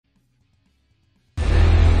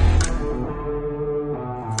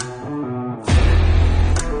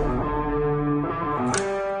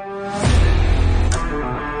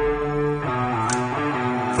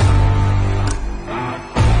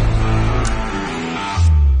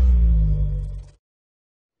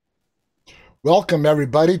Welcome,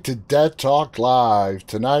 everybody, to Dead Talk Live.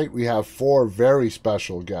 Tonight we have four very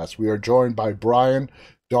special guests. We are joined by Brian,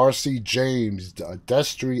 Darcy James,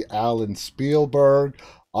 Destry, Allyn, Spielberg,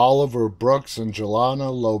 Oliver Brooks, and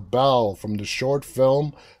Gilana Lobel from the short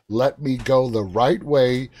film Let Me Go the Right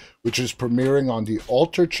Way, which is premiering on the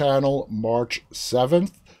Alter channel March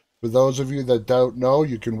 7th. For those of you that don't know,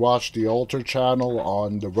 you can watch the Alter channel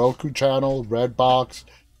on the Roku channel, Redbox,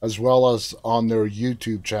 as well as on their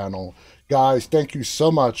YouTube channel. Guys, thank you so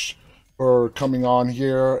much for coming on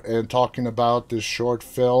here and talking about this short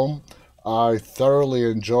film. I thoroughly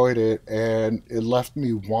enjoyed it and it left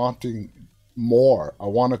me wanting more. I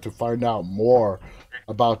wanted to find out more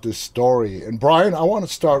about this story. And Brian, I want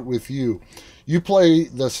to start with you. You play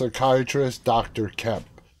the psychiatrist Dr. Kemp.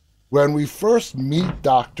 When we first meet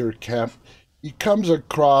Dr. Kemp, he comes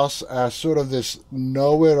across as sort of this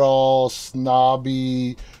know-it-all,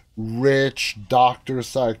 snobby, rich doctor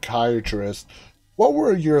psychiatrist. What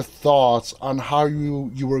were your thoughts on how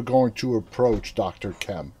you were going to approach Dr.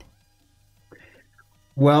 Kemp?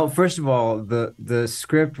 Well, first of all, the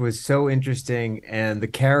script was so interesting and the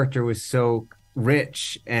character was so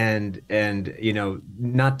rich and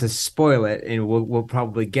not to spoil it, and we'll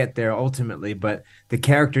probably get there ultimately, but the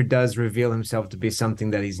character does reveal himself to be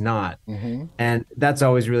something that he's not. Mm-hmm. And that's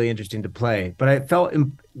always really interesting to play. But I felt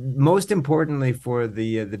most importantly for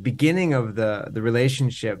the beginning of the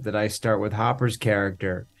relationship that I start with Hopper's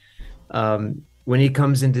character, when he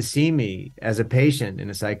comes in to see me as a patient in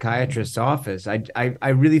a psychiatrist's office, I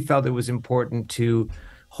really felt it was important to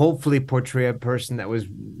hopefully portray a person that was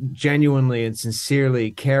genuinely and sincerely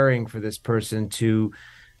caring for this person to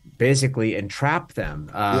basically entrap them,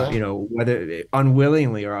 Yeah. whether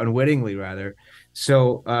unwillingly or unwittingly, rather.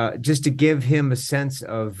 So just to give him a sense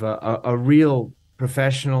of a real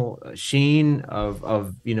professional sheen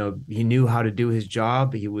of he knew how to do his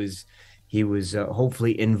job. He was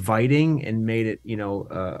hopefully inviting and made it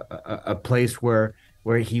a place where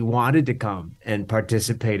he wanted to come and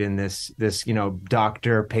participate in this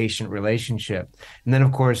doctor patient relationship. And then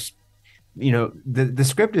of course, the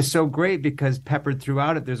script is so great because peppered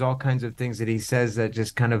throughout it there's all kinds of things that he says that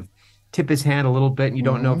just kind of tip his hand a little bit, and you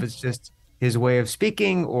don't know Mm-hmm. if it's just his way of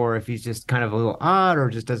speaking or if he's just kind of a little odd or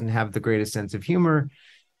just doesn't have the greatest sense of humor.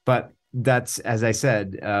 But that's, as I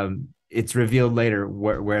said, it's revealed later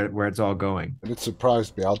where it's all going. And it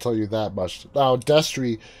surprised me, I'll tell you that much. Now,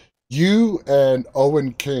 Destry, you and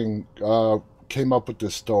Owen King came up with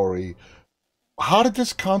this story. How did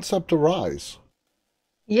this concept arise?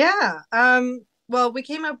 Yeah. Well, we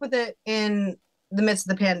came up with it in the midst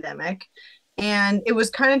of the pandemic, and it was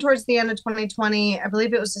kind of towards the end of 2020. I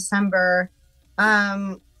believe it was December.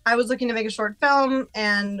 I was looking to make a short film,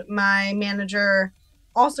 and my manager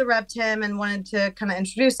also repped him and wanted to kind of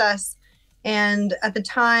introduce us. And at the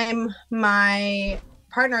time, my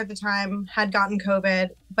partner at the time had gotten COVID,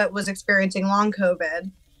 but was experiencing long COVID.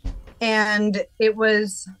 And it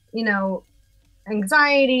was,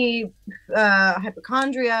 anxiety,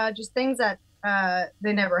 hypochondria, just things that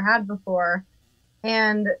they never had before.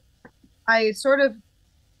 And I sort of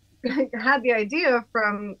had the idea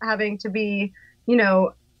from having to be,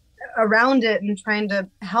 around it and trying to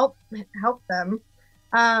help them.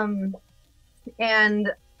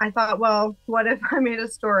 And I thought, well, what if I made a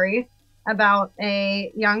story about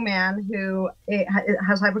a young man who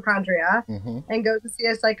has hypochondria Mm-hmm. and goes to see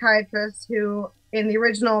a psychiatrist who, in the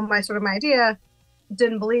original, my idea,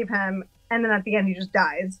 didn't believe him, and then at the end he just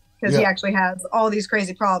dies because he Yeah. actually has all these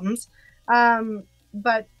crazy problems.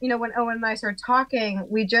 But when Owen and I started talking,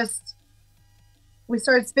 we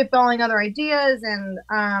started spitballing other ideas and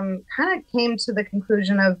kind of came to the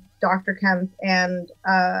conclusion of Dr. Kemp and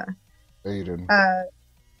Aiden.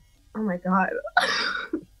 oh my god,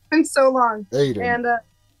 it's been so long. Aiden. And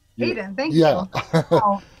You- Aiden, thank yeah. you.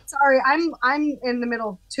 Oh, sorry, I'm in the middle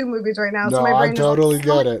of two movies right now, so No, my I brain totally is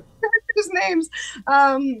get it. his names.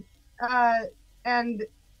 Um, and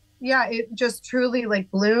yeah, it just truly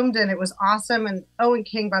like bloomed and it was awesome. And Owen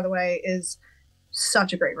King, by the way, is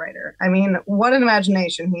such a great writer. I mean, what an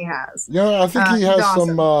imagination he has. Yeah, I think he He's has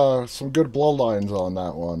awesome. some good blowlines on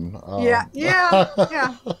that one. Yeah, yeah,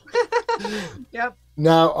 yeah. Yep.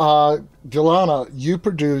 Now, Gilana, you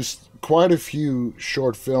produced quite a few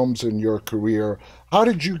short films in your career. How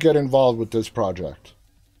did you get involved with this project?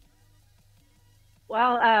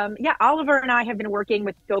 Well, yeah, Oliver and I have been working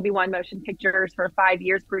with Gobi One Motion Pictures for 5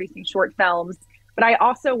 years producing short films. But I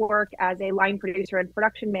also work as a line producer and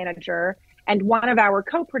production manager. And one of our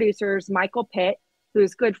co-producers, Michael Pitt,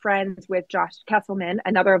 who's good friends with Josh Kesselman,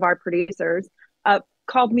 another of our producers,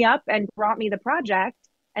 called me up and brought me the project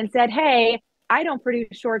and said, "Hey, I don't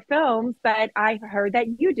produce short films, but I heard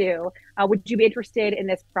that you do. Would you be interested in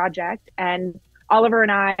this project? And Oliver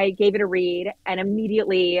and I gave it a read and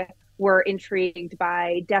immediately were intrigued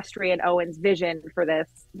by Destry and Owen's vision for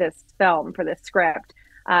this film, for this script.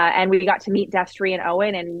 And we got to meet Destry and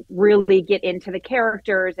Owen and really get into the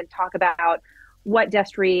characters and talk about what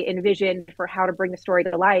Destry envisioned for how to bring the story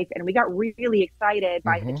to life. And we got really excited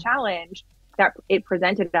by the challenge that it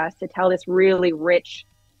presented us to tell this really rich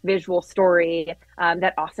visual story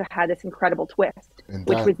that also had this incredible twist,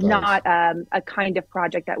 which was not a kind of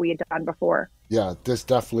project that we had done before. Yeah, this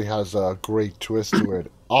definitely has a great twist to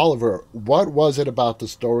it. Oliver, what was it about the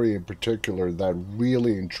story in particular that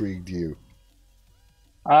really intrigued you?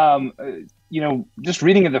 Just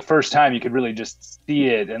reading it the first time, you could really just see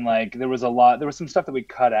it. And like, there was some stuff that we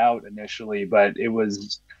cut out initially, but it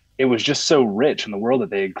was just so rich, in the world that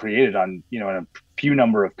they had created on, in a few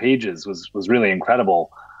number of pages was really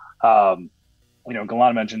incredible.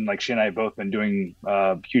 Gilana mentioned, like, she and I have both been doing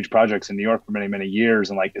huge projects in New York for many, many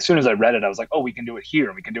years. And like, as soon as I read it, I was like, oh, we can do it here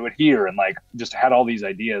and we can do it here. And like, just had all these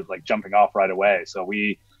ideas like jumping off right away. So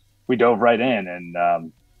we dove right in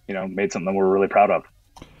and, made something that we're really proud of.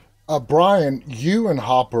 Brian, you and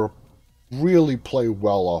Hopper really play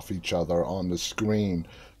well off each other on the screen.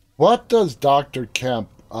 What does Dr. Kemp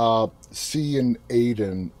see in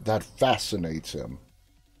Aiden that fascinates him?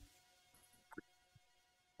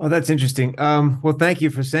 Oh, that's interesting. Well, thank you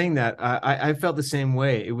for saying that. I felt the same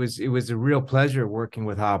way. It was a real pleasure working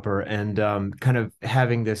with Hopper and kind of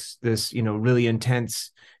having this really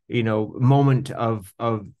intense moment of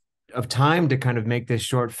time to kind of make this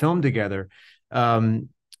short film together.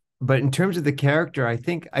 But in terms of the character, I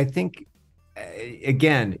think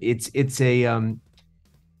again, it's a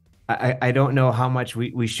I don't know how much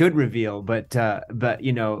we should reveal, but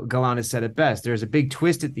Gilana said it best. There's a big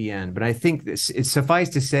twist at the end, but I think it's suffice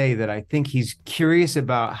to say that I think he's curious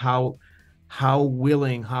about how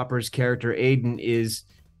willing Hopper's character Aiden is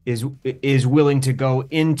willing to go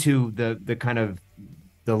into the kind of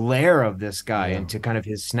the lair of this guy, and to kind of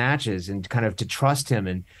his snatches, and kind of to trust him,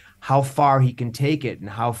 and how far he can take it and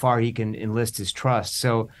how far he can enlist his trust.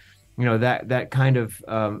 So, that kind of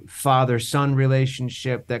father-son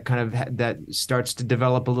relationship that kind of that starts to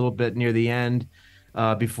develop a little bit near the end,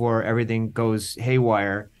 before everything goes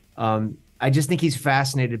haywire. I just think he's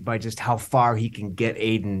fascinated by just how far he can get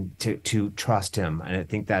Aiden to trust him. And I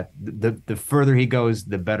think that the further he goes,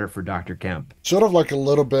 the better for Dr. Kemp. Sort of like a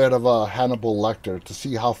little bit of a Hannibal Lecter, to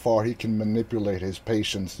see how far he can manipulate his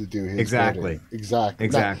patients to do his Exactly. bidding. Exactly.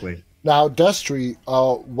 Exactly. Now, Destry,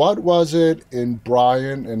 what was it in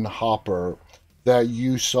Brian and Hopper that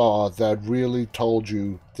you saw that really told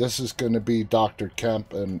you this is going to be Dr.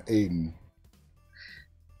 Kemp and Aiden?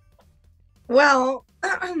 Well,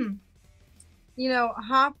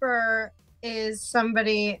 Hopper is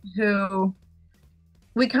somebody who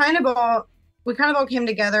we kind of all came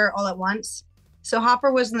together all at once. So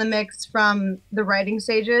Hopper was in the mix from the writing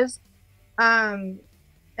stages. And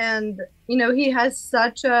he's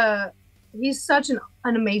such an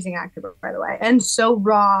amazing actor, by the way, and so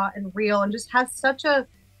raw and real, and just has such a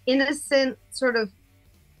innocent sort of,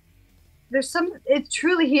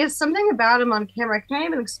 he has something about him on camera. I can't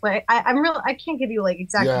even explain. I can't give you like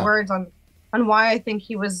exact words on why I think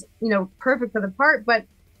he was, perfect for the part, but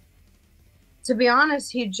to be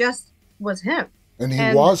honest, he just was him. And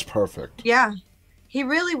he was perfect. Yeah, he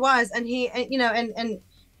really was. And he, and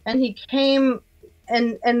he came,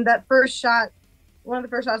 and that first shot, one of the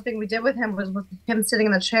first shots I think we did with him was with him sitting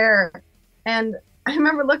in the chair. And I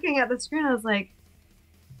remember looking at the screen, I was like,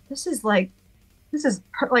 this is like,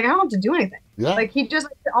 I don't have to do anything. Yeah. Like, he just,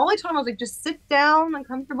 all I told him was like, just sit down and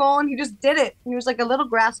comfortable. And he just did it. He was like a little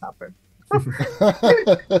grasshopper. And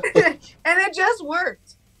it just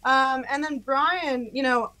worked. And then Brian,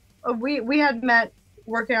 we had met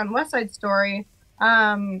working on West Side Story,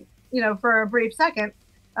 for a brief second.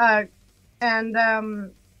 And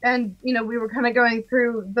we were kind of going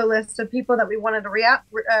through the list of people that we wanted to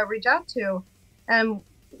reach out to. And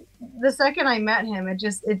the second I met him, it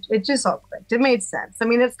just all clicked. It made sense. I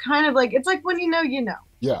mean, it's kind of like, it's like when you know.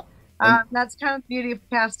 Yeah. That's kind of the beauty of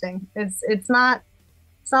casting. It's not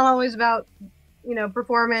always about,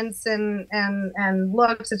 performance and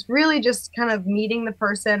looks. It's really just kind of meeting the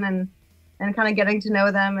person and kind of getting to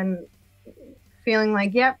know them and feeling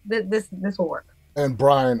like, yep, this will work. And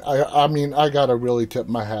Brian, I mean, I gotta really tip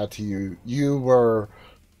my hat to you. You were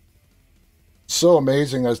so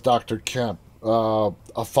amazing as Dr. Kemp.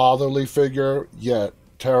 A fatherly figure, yet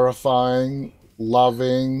terrifying,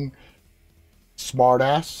 loving,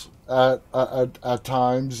 smartass at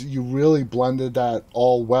times. You really blended that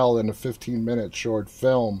all well in a 15-minute short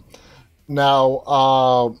film.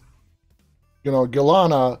 Now,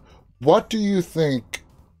 Gilana, what do you think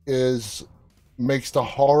is makes the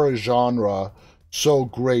horror genre so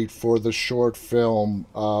great for the short film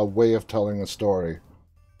way of telling a story?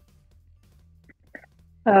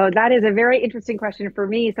 Oh, that is a very interesting question for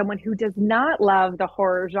me, someone who does not love the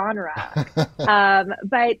horror genre.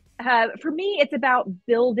 But for me, it's about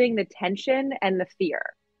building the tension and the fear,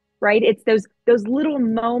 right? It's those little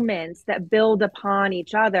moments that build upon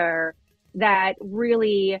each other that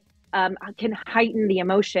really can heighten the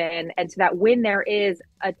emotion, and so that when there is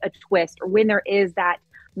a twist or when there is that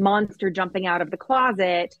monster jumping out of the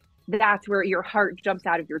closet, that's where your heart jumps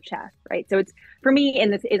out of your chest, right? So it's for me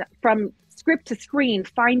from script to screen,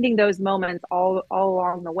 finding those moments all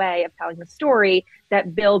along the way of telling the story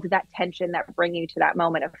that build that tension, that bring you to that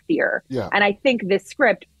moment of fear. Yeah. And I think this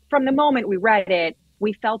script, from the moment we read it,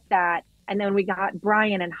 we felt that. And then we got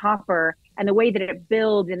Brian and Hopper, and the way that it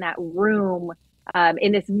builds in that room,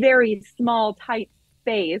 in this very small, tight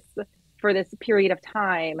space for this period of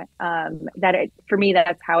time, for me,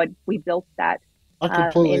 that's how we built that I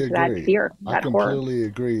completely into agree. that fear, I that horror. completely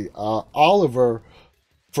agree. Oliver,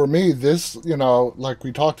 for me, this, like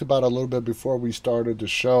we talked about a little bit before we started the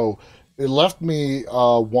show, it left me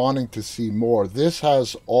wanting to see more. This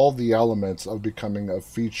has all the elements of becoming a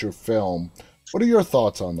feature film. What are your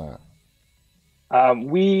thoughts on that?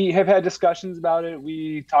 We have had discussions about it.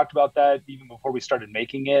 We talked about that even before we started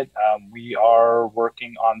making it. We are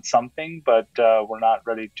working on something, but we're not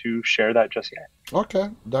ready to share that just yet. Okay,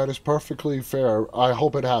 that is perfectly fair. I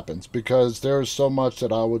hope it happens because there is so much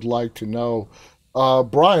that I would like to know.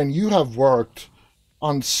 Brian, you have worked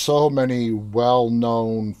on so many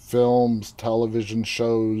well-known films, television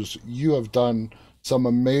shows. You have done some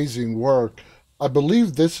amazing work. I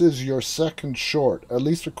believe this is your second short, at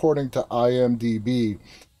least according to IMDb.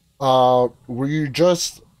 Were you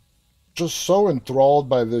just so enthralled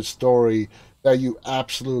by this story that you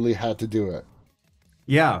absolutely had to do it?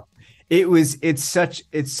 Yeah. It's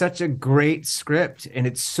such a great script, and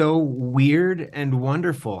it's so weird and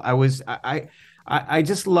wonderful. I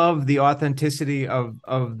just love the authenticity of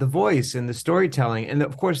the voice and the storytelling. And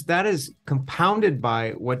of course, that is compounded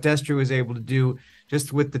by what Destry was able to do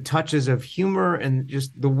just with the touches of humor and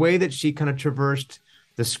just the way that she kind of traversed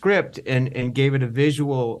the script and gave it a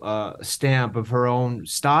visual stamp of her own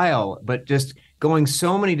style, but just going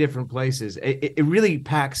so many different places. It really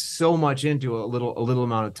packs so much into a little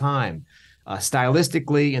amount of time,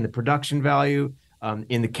 stylistically, in the production value,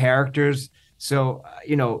 in the characters. So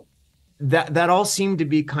that all seemed to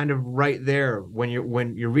be kind of right there when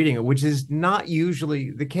you're reading it, which is not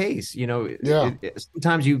usually the case. Yeah,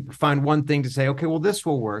 Sometimes you find one thing to say, okay, well, this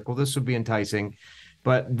will work, well, this will be enticing,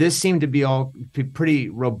 but this seemed to be all pretty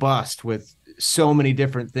robust with so many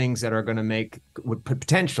different things that are going to would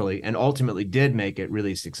potentially and ultimately did make it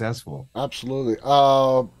really successful. absolutely.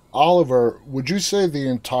 Oliver, would you say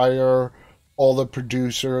all the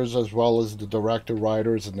producers, as well as the director,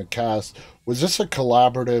 writers, and the cast, was this a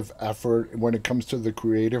collaborative effort when it comes to the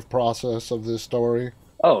creative process of this story?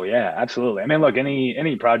 Oh yeah, absolutely. I mean, look,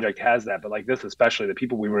 any project has that, but like this especially, the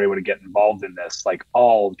people we were able to get involved in this, like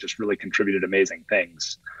all just really contributed amazing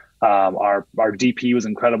things. Our DP was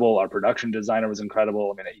incredible. Our production designer was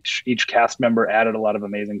incredible. I mean, each cast member added a lot of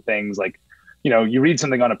amazing things. Like, you read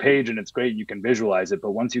something on a page and it's great, you can visualize it,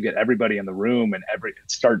 but once you get everybody in the room and it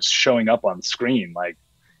starts showing up on screen, like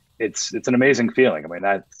it's an amazing feeling. I mean,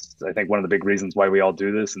 that's, I think, one of the big reasons why we all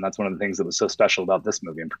do this, and that's one of the things that was so special about this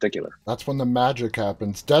movie in particular. That's when the magic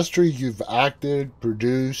happens. Destry, you've acted,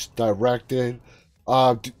 produced, directed.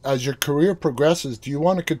 As your career progresses, do you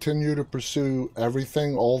want to continue to pursue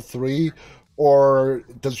everything, all three, or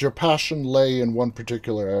does your passion lay in one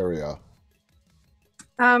particular area?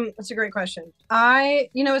 That's a great question.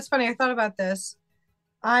 It's funny. I thought about this.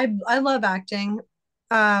 I love acting.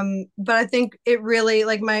 But I think it really,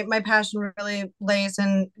 like, my passion really lays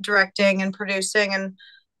in directing and producing, and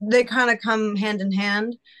they kind of come hand in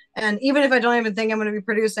hand. And even if I don't even think I'm going to be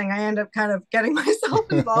producing, I end up kind of getting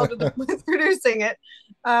myself involved with producing it.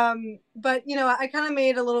 But I kind of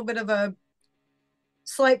made a little bit of a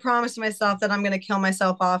slight promise to myself that I'm going to kill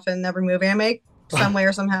myself off in every movie I make, some way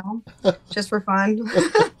or somehow, just for fun.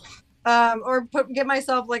 Or give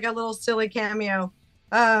myself like a little silly cameo.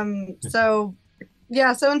 So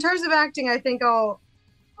yeah, so in terms of acting, I think I'll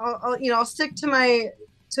stick to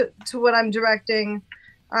what I'm directing,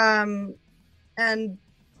 and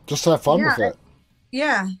just have fun with it.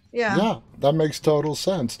 Yeah, that makes total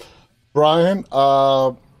sense. Brian,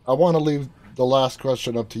 I want to leave the last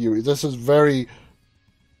question up to you. This is very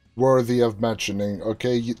worthy of mentioning.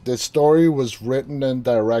 Okay, the story was written and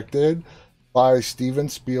directed by Steven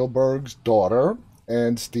Spielberg's daughter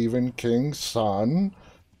and Stephen King's son.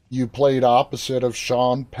 You played opposite of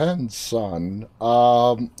Sean Penn's son.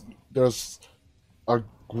 There's a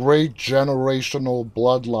great generational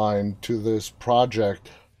bloodline to this project.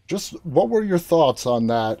 Just what were your thoughts on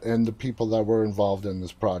that and the people that were involved in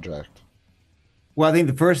this project? Well, I think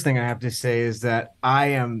the first thing I have to say is that I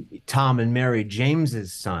am Tom and Mary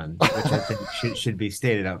James's son, which I think should be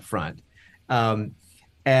stated up front. Um,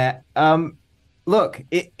 uh, um, Look,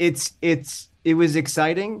 it was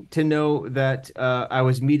exciting to know that I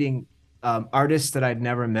was meeting artists that I'd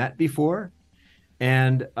never met before,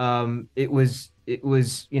 and it was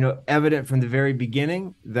evident from the very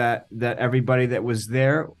beginning that everybody that was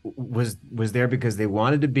there was there because they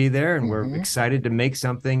wanted to be there and were Mm-hmm. excited to make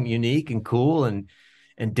something unique and cool and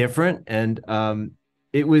different. And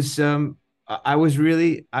it was I was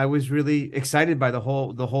really excited by the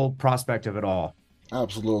whole prospect of it all.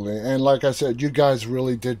 Absolutely. And like I said, you guys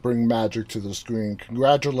really did bring magic to the screen.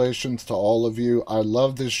 Congratulations to all of you. I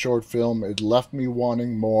love this short film. It left me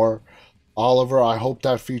wanting more. Oliver, I hope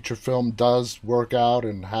that feature film does work out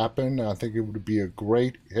and happen. I think it would be a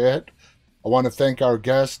great hit. I want to thank our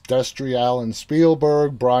guests, Destry Allyn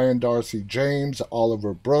Spielberg, Brian Darcy James,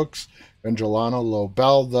 Oliver Brooks, and Gilana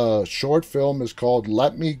Lobel. The short film is called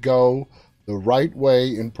Let Me Go the Right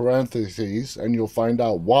Way in parentheses, and you'll find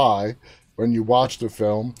out why when you watch the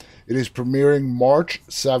film. It is premiering March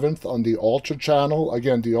 7th on the Ultra channel.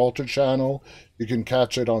 Again, the Ultra channel, you can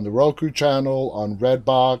catch it on the Roku channel, on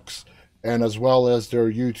Redbox, and as well as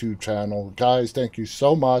their YouTube channel. Guys, thank you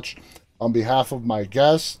so much. On behalf of my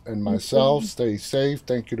guests and myself, stay safe.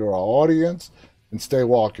 Thank you to our audience, and stay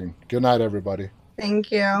walking. Good night, everybody.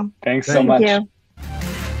 Thank you. Thanks so Thank much. you.